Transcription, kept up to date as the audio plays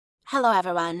Hello,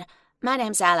 everyone. My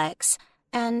name's Alex,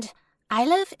 and I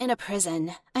live in a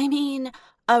prison. I mean,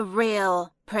 a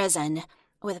real prison,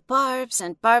 with barbs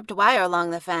and barbed wire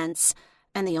along the fence.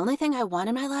 And the only thing I want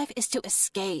in my life is to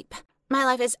escape. My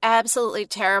life is absolutely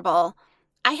terrible.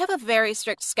 I have a very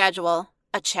strict schedule,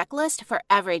 a checklist for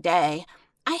every day.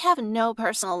 I have no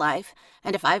personal life,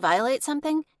 and if I violate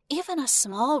something, even a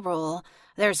small rule,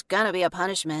 there's gonna be a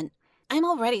punishment. I'm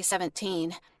already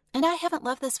 17. And I haven't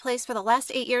left this place for the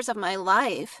last 8 years of my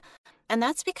life. And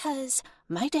that's because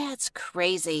my dad's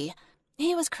crazy.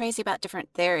 He was crazy about different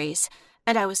theories,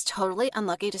 and I was totally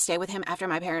unlucky to stay with him after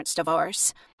my parents'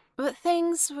 divorce. But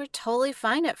things were totally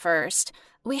fine at first.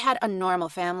 We had a normal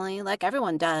family, like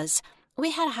everyone does.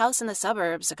 We had a house in the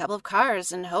suburbs, a couple of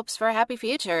cars, and hopes for a happy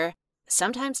future.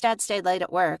 Sometimes Dad stayed late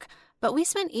at work, but we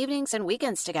spent evenings and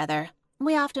weekends together.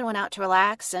 We often went out to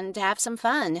relax and to have some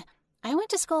fun. I went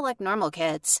to school like normal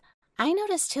kids. I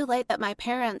noticed too late that my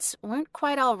parents weren't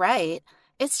quite all right.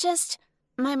 It's just,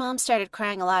 my mom started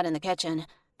crying a lot in the kitchen,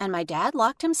 and my dad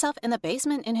locked himself in the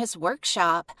basement in his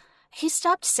workshop. He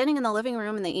stopped sitting in the living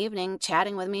room in the evening,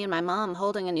 chatting with me and my mom,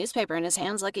 holding a newspaper in his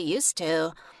hands like he used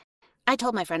to. I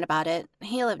told my friend about it.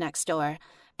 He lived next door,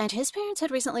 and his parents had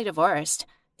recently divorced.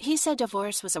 He said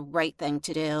divorce was the right thing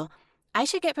to do. I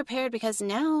should get prepared because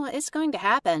now it's going to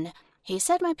happen. He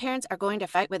said my parents are going to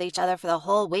fight with each other for the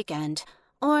whole weekend,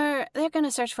 or they're going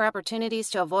to search for opportunities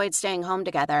to avoid staying home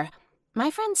together. My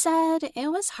friend said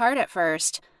it was hard at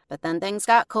first, but then things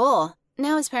got cool.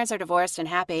 Now his parents are divorced and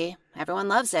happy. Everyone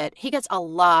loves it. He gets a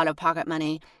lot of pocket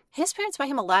money. His parents buy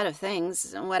him a lot of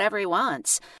things, whatever he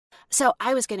wants. So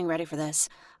I was getting ready for this.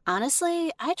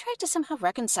 Honestly, I tried to somehow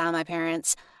reconcile my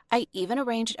parents. I even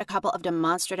arranged a couple of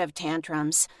demonstrative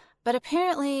tantrums. But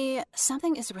apparently,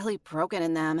 something is really broken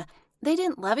in them. They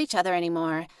didn't love each other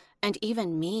anymore, and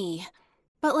even me.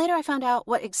 But later I found out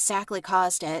what exactly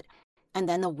caused it. And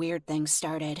then the weird things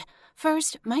started.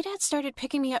 First, my dad started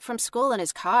picking me up from school in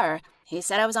his car. He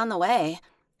said I was on the way.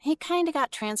 He kinda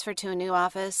got transferred to a new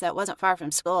office that wasn't far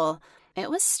from school.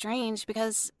 It was strange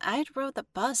because I'd rode the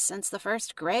bus since the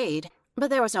first grade.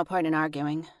 But there was no point in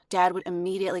arguing. Dad would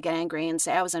immediately get angry and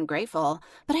say I was ungrateful,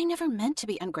 but I never meant to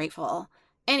be ungrateful.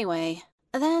 Anyway,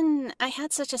 then I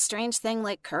had such a strange thing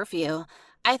like curfew.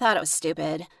 I thought it was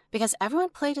stupid, because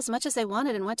everyone played as much as they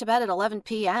wanted and went to bed at 11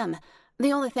 p.m.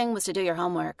 The only thing was to do your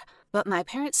homework. But my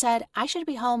parents said I should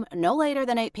be home no later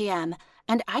than 8 p.m.,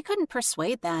 and I couldn't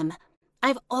persuade them.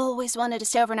 I've always wanted to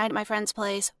stay overnight at my friend's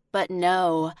place, but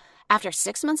no. After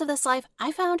 6 months of this life,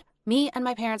 I found me and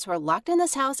my parents were locked in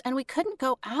this house and we couldn't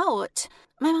go out.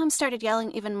 My mom started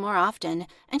yelling even more often,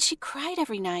 and she cried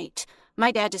every night. My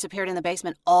dad disappeared in the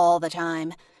basement all the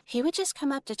time. He would just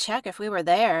come up to check if we were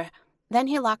there. Then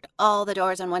he locked all the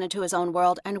doors and went into his own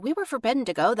world, and we were forbidden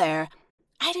to go there.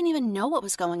 I didn't even know what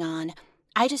was going on.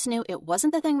 I just knew it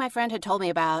wasn't the thing my friend had told me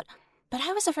about. But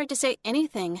I was afraid to say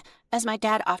anything, as my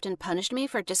dad often punished me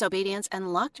for disobedience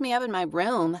and locked me up in my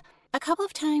room. A couple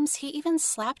of times he even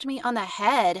slapped me on the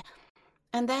head.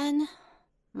 And then,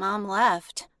 Mom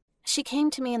left. She came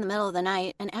to me in the middle of the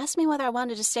night and asked me whether I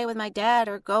wanted to stay with my dad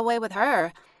or go away with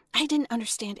her. I didn't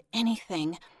understand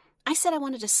anything. I said I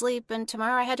wanted to sleep and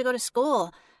tomorrow I had to go to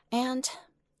school. And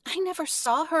I never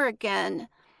saw her again.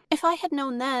 If I had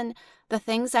known then the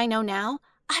things I know now,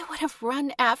 I would have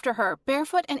run after her,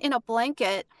 barefoot and in a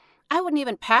blanket. I wouldn't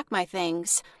even pack my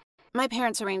things. My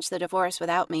parents arranged the divorce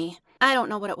without me. I don't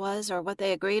know what it was or what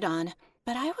they agreed on,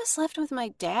 but I was left with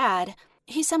my dad.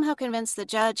 He somehow convinced the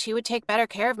judge he would take better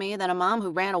care of me than a mom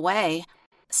who ran away.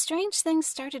 Strange things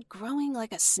started growing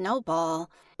like a snowball.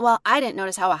 Well, I didn't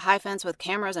notice how a high fence with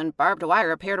cameras and barbed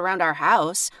wire appeared around our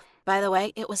house. By the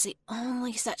way, it was the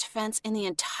only such fence in the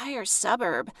entire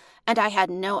suburb, and I had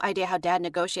no idea how Dad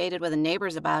negotiated with the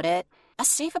neighbors about it. A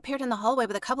safe appeared in the hallway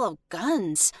with a couple of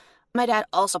guns. My dad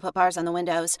also put bars on the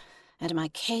windows, and my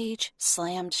cage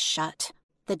slammed shut.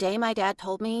 The day my dad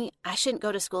told me I shouldn't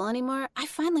go to school anymore, I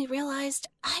finally realized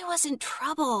I was in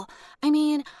trouble. I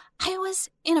mean, I was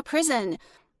in a prison,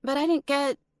 but I didn't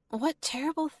get what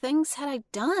terrible things had I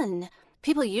done.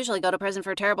 People usually go to prison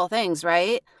for terrible things,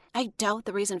 right? I doubt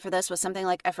the reason for this was something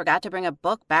like I forgot to bring a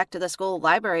book back to the school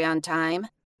library on time.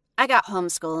 I got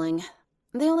homeschooling.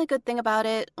 The only good thing about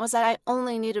it was that I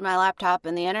only needed my laptop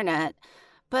and the internet,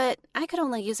 but I could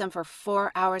only use them for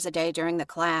 4 hours a day during the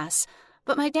class.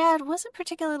 But my dad wasn't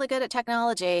particularly good at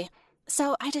technology,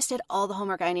 so I just did all the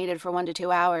homework I needed for 1 to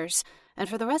 2 hours, and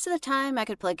for the rest of the time I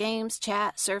could play games,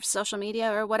 chat, surf social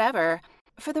media, or whatever.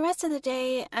 For the rest of the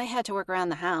day, I had to work around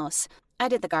the house. I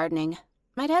did the gardening.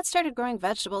 My dad started growing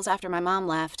vegetables after my mom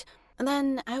left, and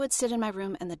then I would sit in my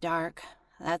room in the dark.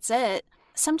 That's it.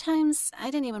 Sometimes I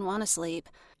didn't even want to sleep,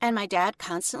 and my dad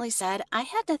constantly said I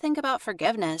had to think about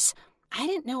forgiveness. I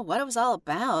didn't know what it was all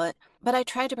about, but I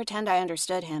tried to pretend I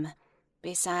understood him.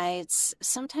 Besides,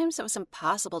 sometimes it was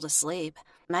impossible to sleep.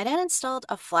 My dad installed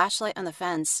a flashlight on the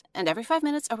fence, and every 5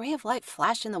 minutes a ray of light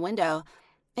flashed in the window.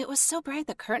 It was so bright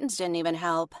the curtains didn't even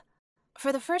help.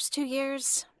 For the first 2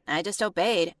 years, I just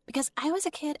obeyed because I was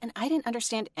a kid and I didn't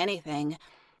understand anything.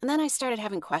 And then I started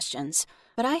having questions,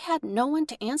 but I had no one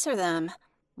to answer them.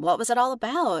 What was it all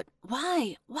about?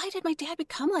 Why? Why did my dad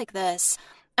become like this?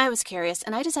 I was curious,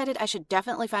 and I decided I should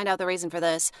definitely find out the reason for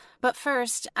this. But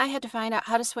first, I had to find out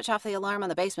how to switch off the alarm on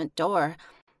the basement door.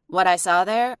 What I saw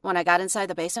there when I got inside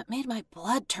the basement made my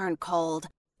blood turn cold.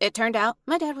 It turned out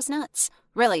my dad was nuts.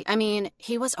 Really, I mean,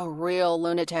 he was a real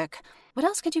lunatic. What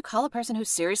else could you call a person who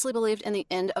seriously believed in the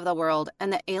end of the world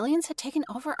and that aliens had taken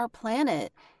over our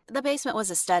planet? The basement was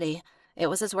a study. It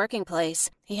was his working place.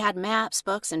 He had maps,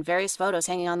 books, and various photos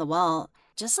hanging on the wall,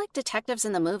 just like detectives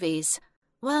in the movies.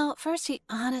 Well, first he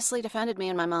honestly defended me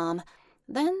and my mom.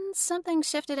 Then something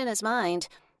shifted in his mind.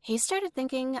 He started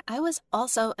thinking I was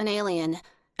also an alien.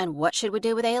 And what should we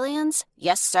do with aliens?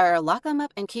 Yes, sir, lock them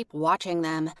up and keep watching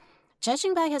them.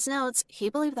 Judging by his notes, he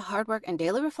believed the hard work and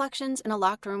daily reflections in a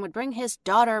locked room would bring his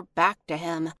daughter back to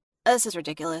him. This is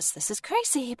ridiculous. This is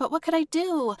crazy, but what could I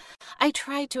do? I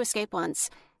tried to escape once.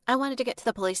 I wanted to get to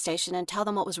the police station and tell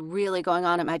them what was really going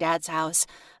on at my dad's house.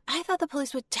 I thought the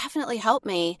police would definitely help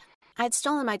me. I'd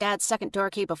stolen my dad's second door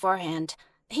key beforehand.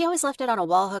 He always left it on a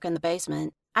wall hook in the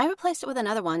basement. I replaced it with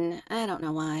another one. I don't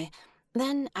know why.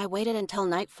 Then I waited until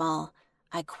nightfall.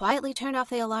 I quietly turned off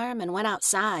the alarm and went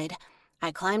outside.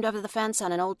 I climbed over the fence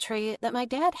on an old tree that my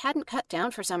dad hadn't cut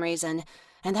down for some reason,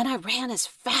 and then I ran as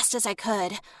fast as I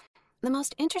could. The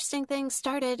most interesting thing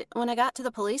started when I got to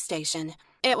the police station.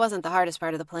 It wasn't the hardest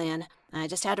part of the plan. I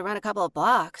just had to run a couple of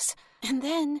blocks. And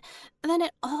then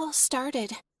it all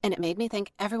started, and it made me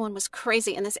think everyone was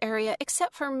crazy in this area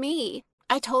except for me.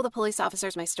 I told the police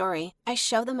officers my story. I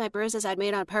showed them my bruises I'd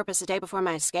made on purpose the day before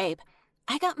my escape.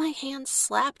 I got my hand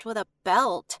slapped with a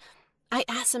belt. I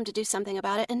asked them to do something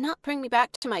about it and not bring me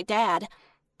back to my dad.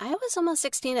 I was almost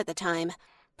 16 at the time.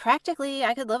 Practically,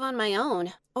 I could live on my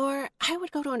own. Or I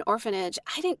would go to an orphanage.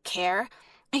 I didn't care.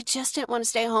 I just didn't want to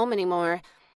stay home anymore.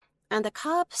 And the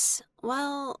cops,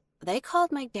 well, they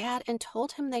called my dad and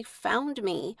told him they found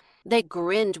me. They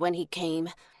grinned when he came.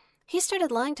 He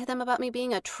started lying to them about me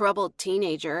being a troubled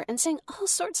teenager and saying all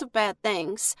sorts of bad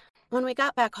things. When we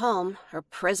got back home, or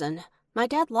prison, my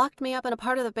dad locked me up in a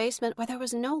part of the basement where there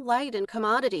was no light and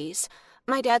commodities.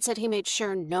 My dad said he made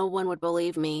sure no one would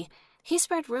believe me. He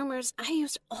spread rumors I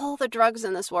used all the drugs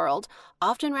in this world,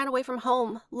 often ran away from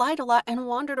home, lied a lot, and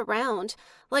wandered around.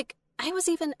 Like, I was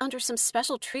even under some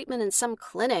special treatment in some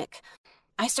clinic.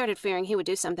 I started fearing he would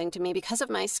do something to me because of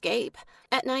my escape.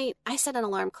 At night, I set an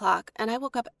alarm clock, and I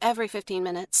woke up every 15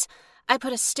 minutes. I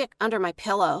put a stick under my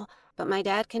pillow, but my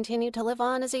dad continued to live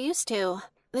on as he used to.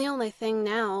 The only thing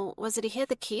now was that he hid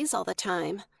the keys all the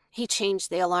time. He changed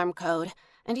the alarm code,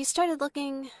 and he started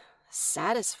looking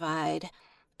satisfied.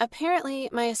 Apparently,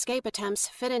 my escape attempts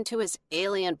fit into his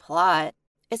alien plot.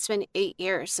 It's been 8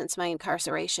 years since my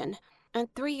incarceration,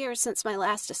 and 3 years since my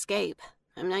last escape.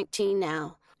 I'm 19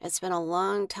 now. It's been a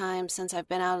long time since I've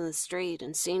been out on the street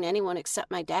and seen anyone except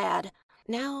my dad.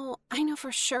 Now, I know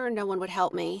for sure no one would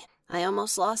help me. I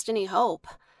almost lost any hope,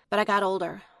 but I got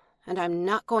older, and I'm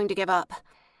not going to give up.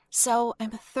 So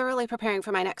I'm thoroughly preparing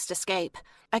for my next escape.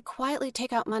 I quietly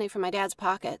take out money from my dad's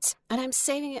pockets, and I'm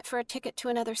saving it for a ticket to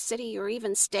another city or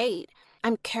even state.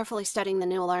 I'm carefully studying the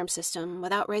new alarm system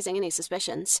without raising any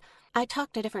suspicions. I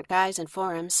talked to different guys in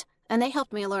forums, and they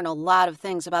helped me learn a lot of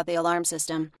things about the alarm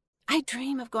system. I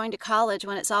dream of going to college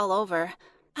when it's all over.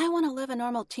 I want to live a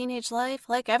normal teenage life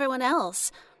like everyone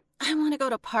else. I want to go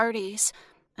to parties,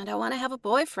 and I want to have a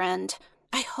boyfriend.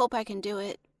 I hope I can do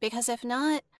it, because if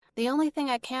not, the only thing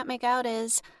I can't make out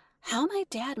is how my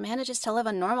dad manages to live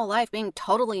a normal life being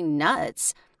totally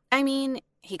nuts. I mean,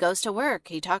 he goes to work,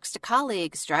 he talks to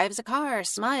colleagues, drives a car,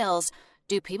 smiles.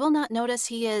 Do people not notice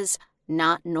he is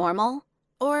not normal?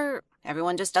 Or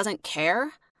everyone just doesn't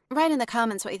care? Write in the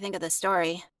comments what you think of this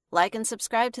story. Like and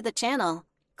subscribe to the channel.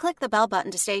 Click the bell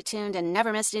button to stay tuned and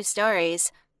never miss new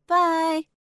stories. Bye!